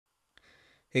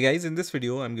Hey guys, in this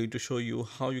video, I'm going to show you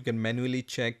how you can manually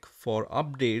check for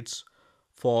updates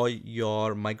for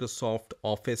your Microsoft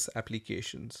Office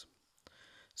applications.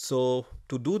 So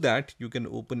to do that, you can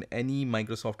open any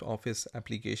Microsoft Office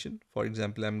application. For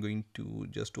example, I'm going to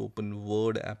just open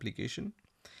Word application.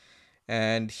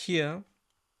 And here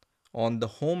on the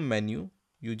home menu,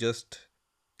 you just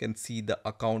can see the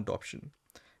account option.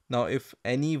 Now, if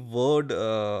any Word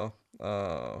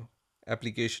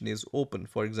application is open,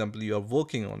 for example, you are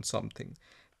working on something,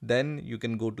 then you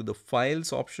can go to the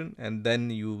files option and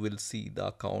then you will see the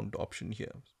account option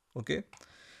here. Okay,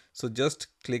 so just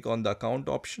click on the account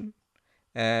option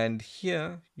and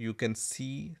here you can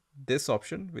see this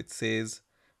option which says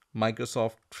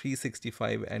Microsoft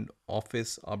 365 and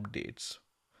Office updates.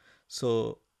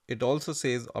 So it also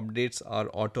says updates are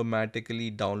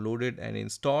automatically downloaded and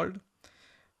installed.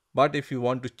 But if you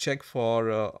want to check for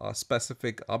a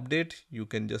specific update, you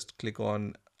can just click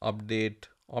on update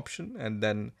option and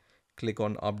then click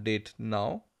on update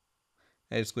now.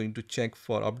 And it's going to check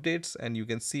for updates and you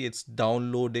can see it's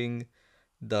downloading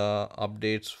the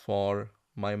updates for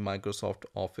my Microsoft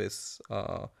Office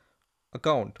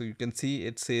account. So you can see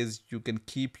it says you can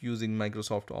keep using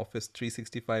Microsoft Office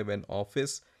 365 and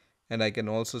Office, and I can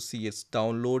also see it's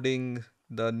downloading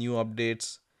the new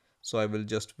updates. So I will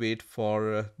just wait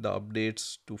for the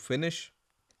updates to finish,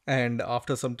 and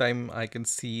after some time I can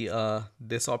see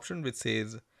this option which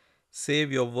says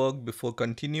save your work before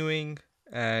continuing,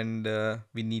 and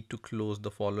we need to close the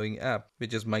following app,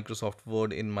 which is Microsoft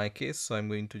Word in my case. So I'm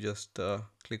going to just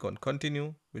click on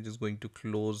continue, which is going to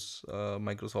close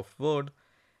Microsoft Word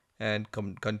and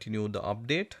continue the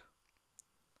update.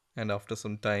 And after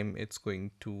some time it's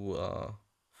going to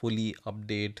fully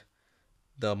update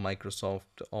the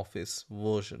Microsoft Office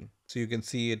version. So you can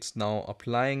see it's now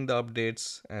applying the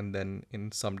updates and then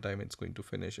in some time it's going to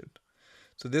finish it.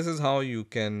 So this is how you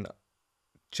can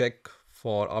check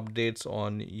for updates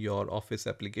on your Office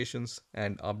applications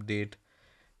and update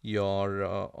your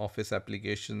Office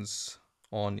applications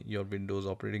on your Windows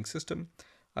operating system.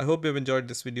 I hope you've enjoyed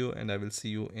this video and I will see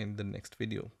you in the next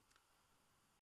video.